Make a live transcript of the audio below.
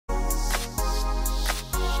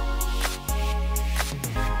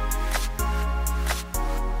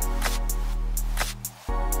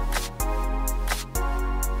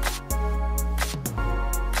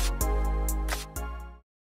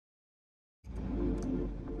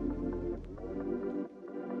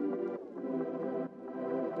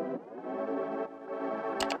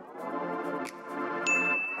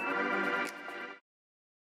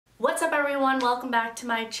everyone, welcome back to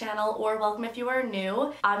my channel, or welcome if you are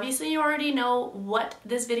new. Obviously you already know what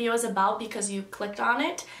this video is about because you clicked on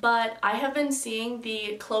it, but I have been seeing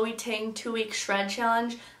the Chloe Ting 2-week shred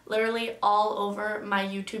challenge literally all over my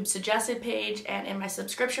YouTube suggested page and in my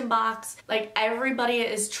subscription box. Like, everybody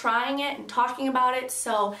is trying it and talking about it,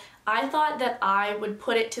 so I thought that I would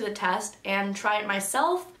put it to the test and try it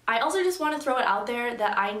myself. I also just want to throw it out there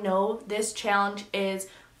that I know this challenge is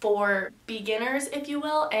for beginners, if you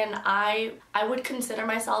will, and I would consider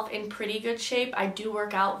myself in pretty good shape. I do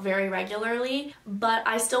work out very regularly, but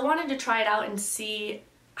I still wanted to try it out and see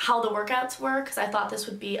how the workouts were because I thought this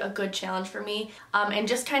would be a good challenge for me, and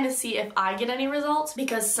just kind of see if I get any results,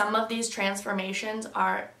 because some of these transformations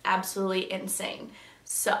are absolutely insane.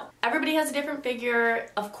 So everybody has a different figure.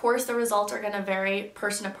 Of course the results are going to vary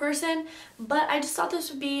person to person, but I just thought this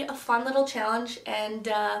would be a fun little challenge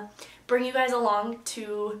and bring you guys along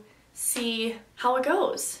to see how it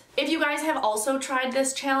goes. If you guys have also tried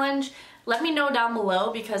this challenge, let me know down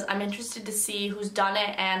below because I'm interested to see who's done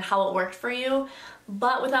it and how it worked for you.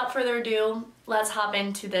 But without further ado, let's hop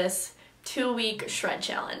into this 2-week shred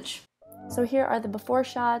challenge. So here are the before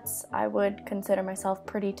shots. I would consider myself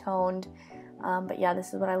pretty toned. But yeah,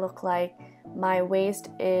 this is what I look like. My waist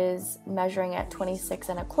is measuring at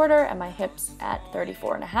 26.25 and my hips at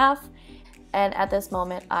 34.5. And at this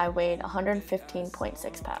moment, I weighed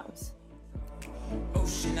 115.6 pounds.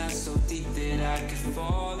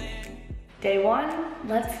 Day 1,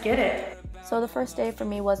 let's get it. So the first day for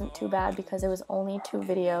me wasn't too bad because it was only 2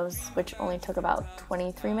 videos, which only took about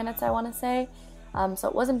 23 minutes, I want to say. So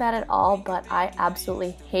it wasn't bad at all, but I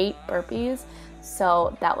absolutely hate burpees.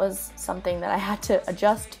 So that was something that I had to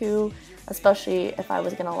adjust to, especially if I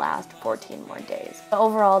was going to last 14 more days. But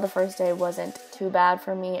overall, the first day wasn't too bad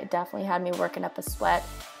for me. It definitely had me working up a sweat,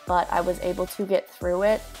 but I was able to get through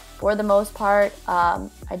it. For the most part, I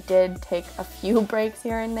did take a few breaks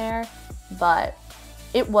here and there, but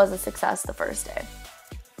it was a success the first day.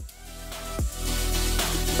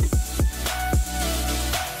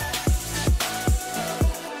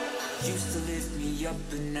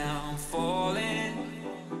 But now I'm falling.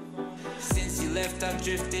 Since you left, I've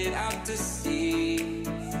drifted out to sea.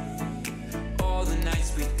 All the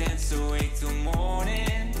nights we danced away till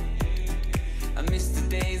morning. I miss the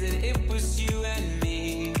days that it was you and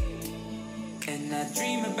me. And I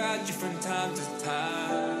dream about you from time to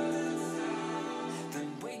time.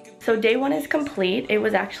 So day 1 is complete. It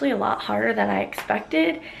was actually a lot harder than I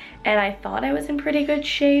expected. And I thought I was in pretty good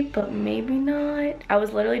shape, but maybe not. I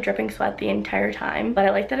was literally dripping sweat the entire time, but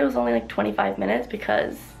I like that it was only like 25 minutes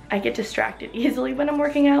because I get distracted easily when I'm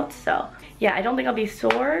working out. So yeah, I don't think I'll be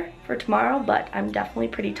sore for tomorrow, but I'm definitely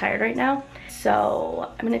pretty tired right now.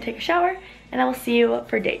 So I'm gonna take a shower and I will see you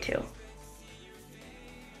for day 2.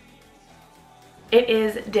 It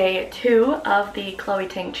is day 2 of the Chloe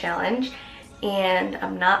Ting challenge, and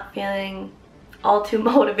I'm not feeling all too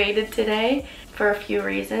motivated today for a few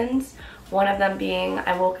reasons. One of them being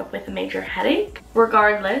I woke up with a major headache.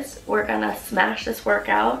 Regardless, we're gonna smash this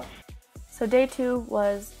workout. So day 2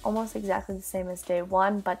 was almost exactly the same as day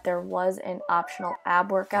 1, but there was an optional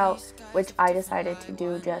ab workout, which I decided to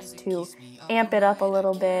do just to amp it up a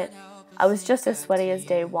little bit. I was just as sweaty as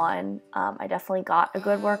day 1. I definitely got a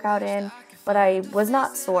good workout in, but I was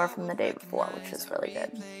not sore from the day before, which was really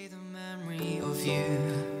good.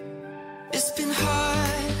 It's been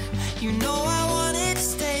hard, you know I wanted to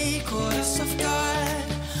stay caught us off guard,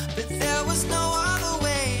 but there was no other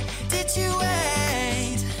way. Did you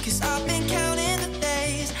wait? 'Cause I've been counting the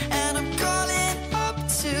days, and I'm calling up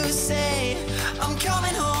to say I'm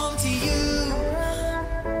coming home to you.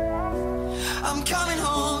 I'm coming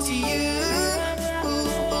home to you.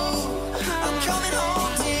 I'm coming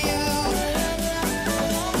home to you.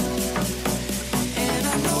 And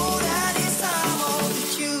I know that it's time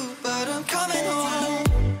overdue, but I'm coming home.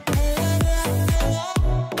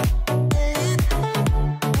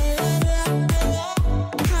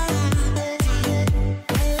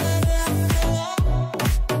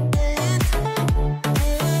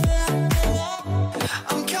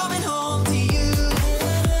 I'm coming home to you.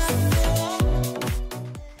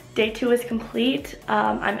 Day 2 is complete.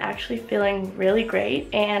 I'm actually feeling really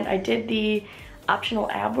great, and I did the optional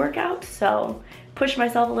ab workout, so pushed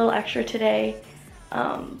myself a little extra today,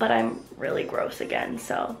 but I'm really gross again,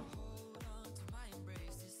 so.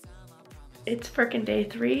 It's frickin' day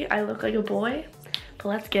 3. I look like a boy, but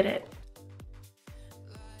let's get it.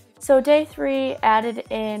 So day 3 added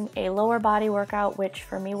in a lower body workout, which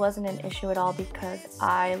for me wasn't an issue at all because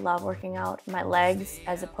I love working out my legs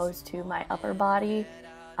as opposed to my upper body.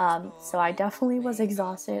 So I definitely was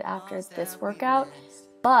exhausted after this workout,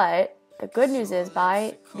 but the good news is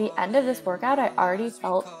by the end of this workout, I already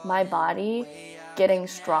felt my body getting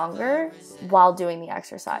stronger while doing the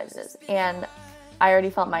exercises. And I already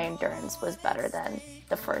felt my endurance was better than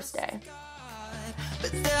the first day.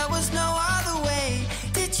 But there was no other way.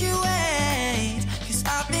 Did you wait? 'Cause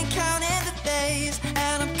I've been counting the days,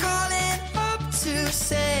 and I'm calling up to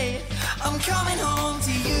say I'm coming home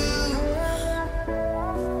to you.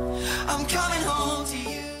 I'm coming home to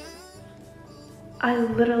you. I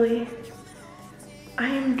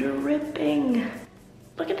am dripping.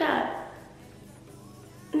 Look at that.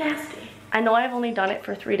 Nasty. I know I've only done it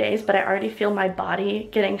for 3 days, but I already feel my body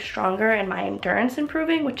getting stronger and my endurance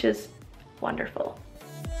improving, which is wonderful.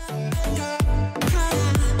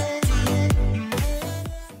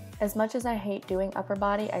 As much as I hate doing upper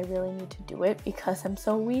body, I really need to do it because I'm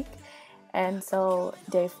so weak. And so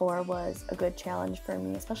day 4 was a good challenge for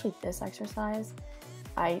me, especially this exercise.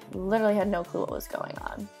 I literally had no clue what was going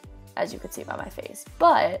on, as you could see by my face.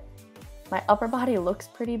 But my upper body looks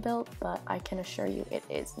pretty built, but I can assure you it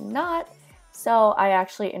is not. So I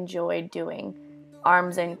actually enjoyed doing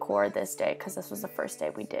arms and core this day because this was the first day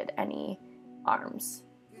we did any arms.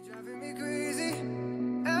 You're driving me crazy.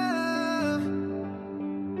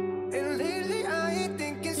 And lately I ain't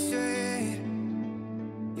thinking straight.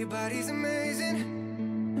 Your body's amazing.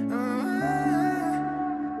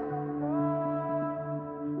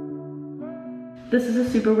 This is a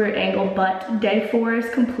super weird angle, but day 4 is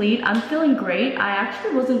complete. I'm feeling great. I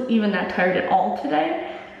actually wasn't even that tired at all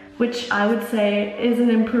today, which I would say is an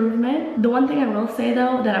improvement. The one thing I will say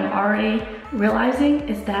though that I'm already realizing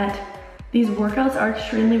is that these workouts are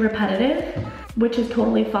extremely repetitive, which is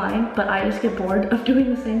totally fine, but I just get bored of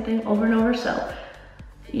doing the same thing over and over, so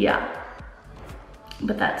yeah.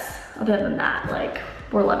 But other than that, like,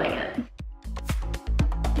 we're loving it.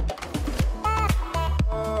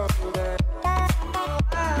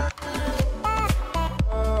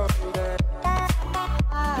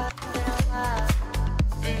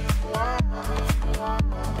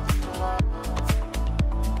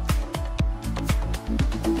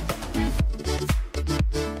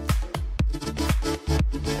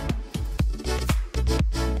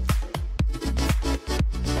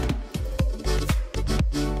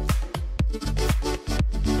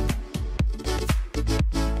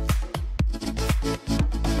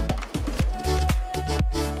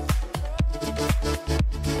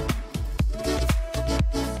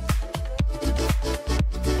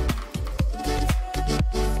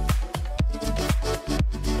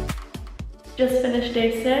 Just finished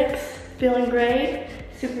day 6, feeling great,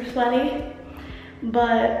 super sweaty,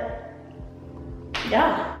 but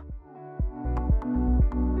yeah.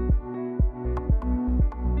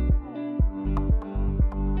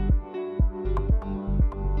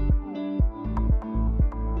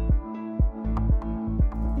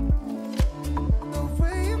 The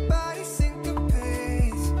way your body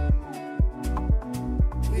syncopates,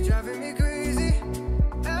 you're driving me crazy.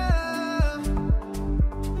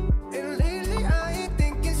 And lately I ain't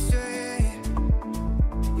thinking straight.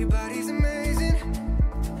 Your body's amazing.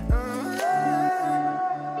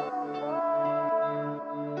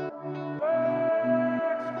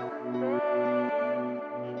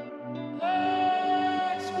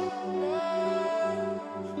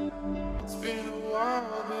 It's been a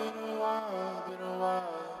while, been a while, been a while.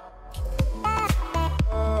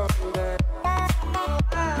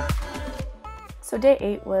 So day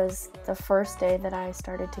 8 was the first day that I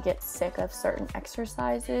started to get sick of certain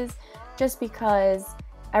exercises, just because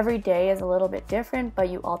every day is a little bit different, but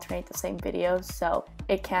you alternate the same videos, so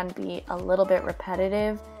it can be a little bit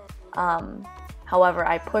repetitive. However,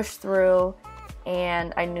 I pushed through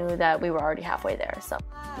and I knew that we were already halfway there, so.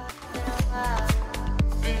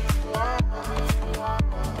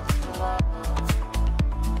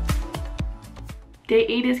 Day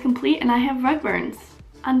 8 is complete and I have rug burns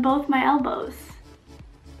on both my elbows.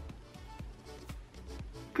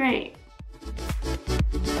 Great.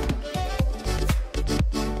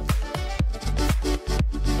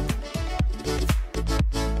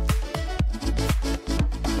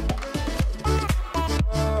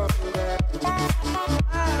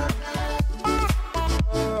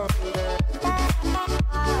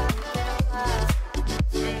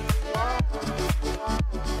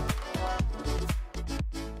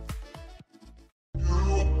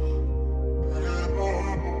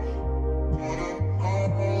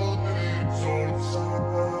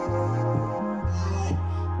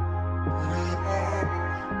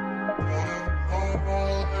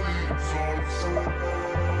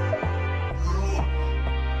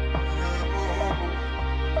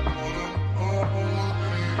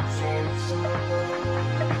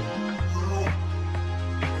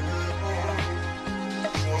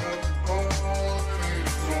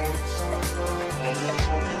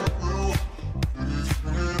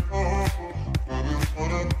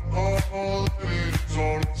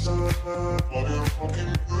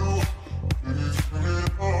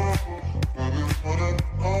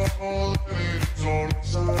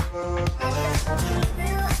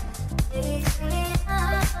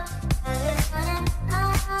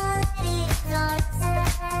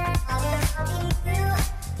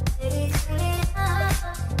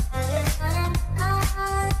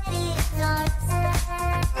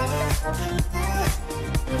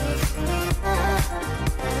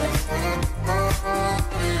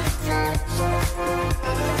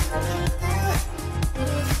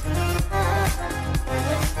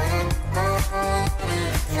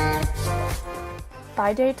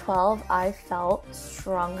 By day 12, I felt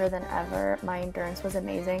stronger than ever. My endurance was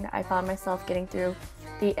amazing. I found myself getting through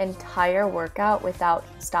the entire workout without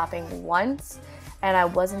stopping once, and I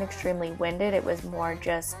wasn't extremely winded. It was more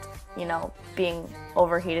just, you know, being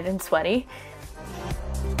overheated and sweaty.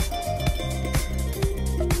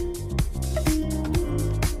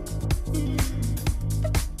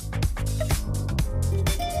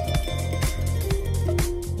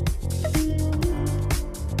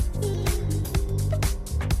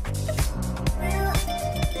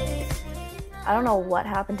 I don't know what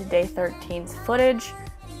happened to day 13's footage,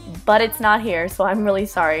 but it's not here, so I'm really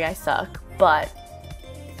sorry, I suck. But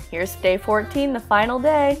here's day 14, the final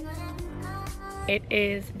day. It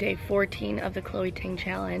is day 14 of the Chloe Ting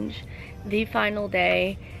challenge, the final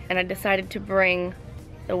day, and I decided to bring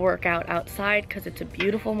the workout outside because it's a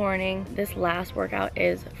beautiful morning. This last workout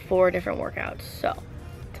is 4 different workouts, so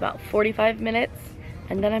it's about 45 minutes,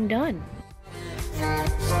 and then I'm done.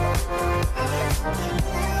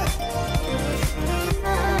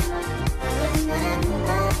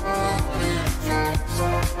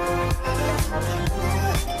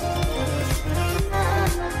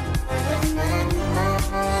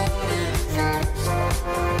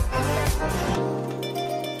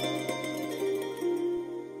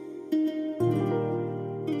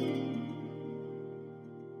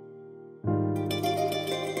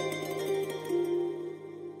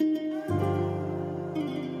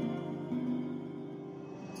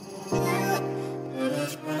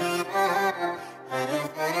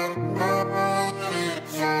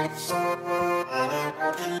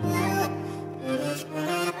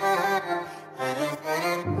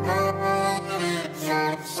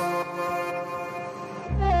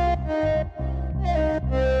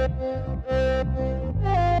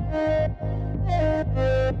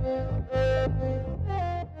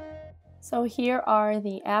 So here are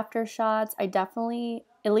the after shots. I definitely,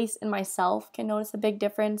 at least in myself, can notice a big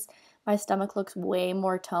difference. My stomach looks way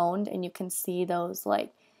more toned, and you can see those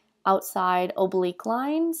like outside oblique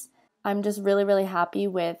lines. I'm just really, really happy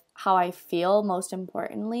with how I feel, most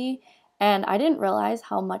importantly. And I didn't realize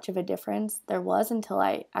how much of a difference there was until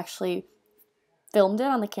I actually filmed it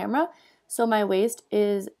on the camera. So my waist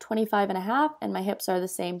is 25.5 and my hips are the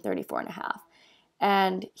same, 34.5.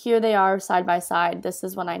 And here they are side by side. This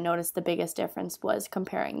is when I noticed the biggest difference was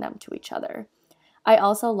comparing them to each other. I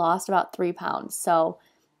also lost about 3 pounds. So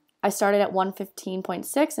I started at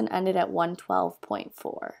 115.6 and ended at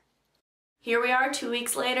 112.4. Here we are 2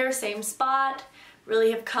 weeks later, same spot.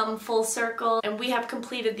 Really have come full circle, and we have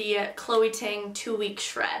completed the Chloe Ting 2-week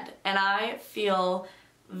shred. And I feel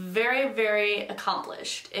very, very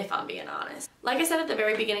accomplished, if I'm being honest. Like I said at the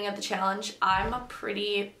very beginning of the challenge, I'm a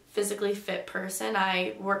pretty physically fit person.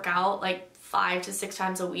 I work out like 5 to 6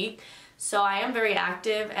 times a week, so I am very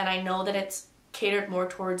active, and I know that it's catered more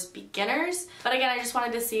towards beginners. But again, I just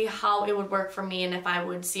wanted to see how it would work for me and if I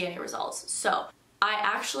would see any results. So I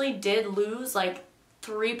actually did lose like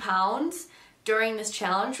 3 pounds during this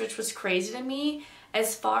challenge, which was crazy to me.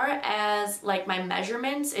 As far as like my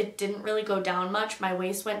measurements, it didn't really go down much. My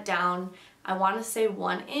waist went down, I want to say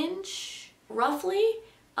 1 inch roughly.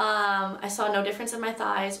 I saw no difference in my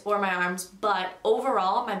thighs or my arms, but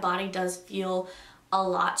overall my body does feel a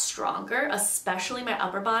lot stronger, especially my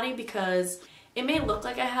upper body, because it may look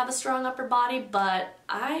like I have a strong upper body, but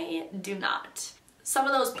I do not. Some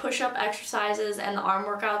of those push-up exercises and the arm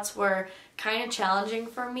workouts were kind of challenging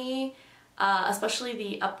for me, especially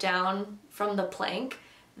the up-down from the plank.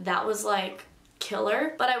 That was like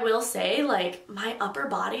killer. But I will say, like, my upper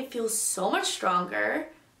body feels so much stronger.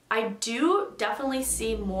 I do definitely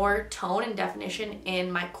see more tone and definition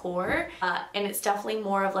in my core, and it's definitely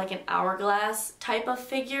more of like an hourglass type of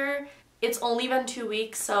figure. It's only been 2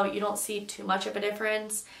 weeks, so you don't see too much of a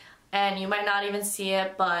difference, and you might not even see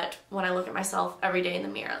it, but when I look at myself every day in the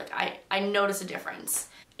mirror, like I notice a difference.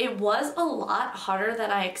 It was a lot harder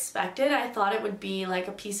than I expected. I thought it would be like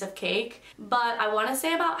a piece of cake, but I want to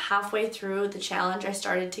say about halfway through the challenge I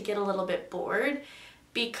started to get a little bit bored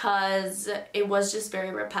because it was just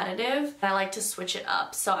very repetitive, and I like to switch it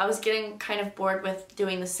up. So I was getting kind of bored with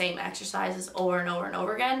doing the same exercises over and over and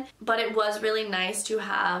over again. But it was really nice to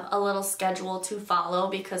have a little schedule to follow,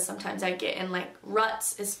 because sometimes I get in like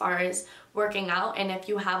ruts as far as working out, and if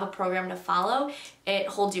you have a program to follow, it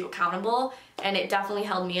holds you accountable. And it definitely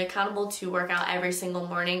held me accountable to work out every single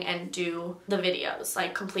morning and do the videos,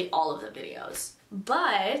 like complete all of the videos.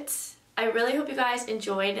 But I really hope you guys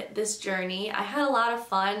enjoyed this journey. I had a lot of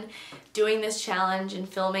fun doing this challenge and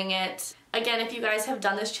filming it. Again, if you guys have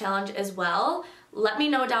done this challenge as well, let me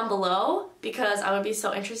know down below because I would be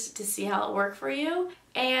so interested to see how it worked for you.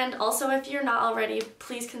 And also, if you're not already,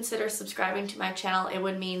 please consider subscribing to my channel. It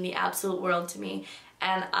would mean the absolute world to me,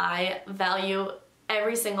 and I value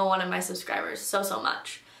every single one of my subscribers so, so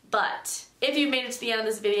much. But if you've made it to the end of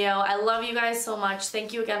this video, I love you guys so much.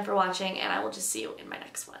 Thank you again for watching, and I will just see you in my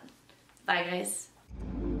next one. Bye, guys.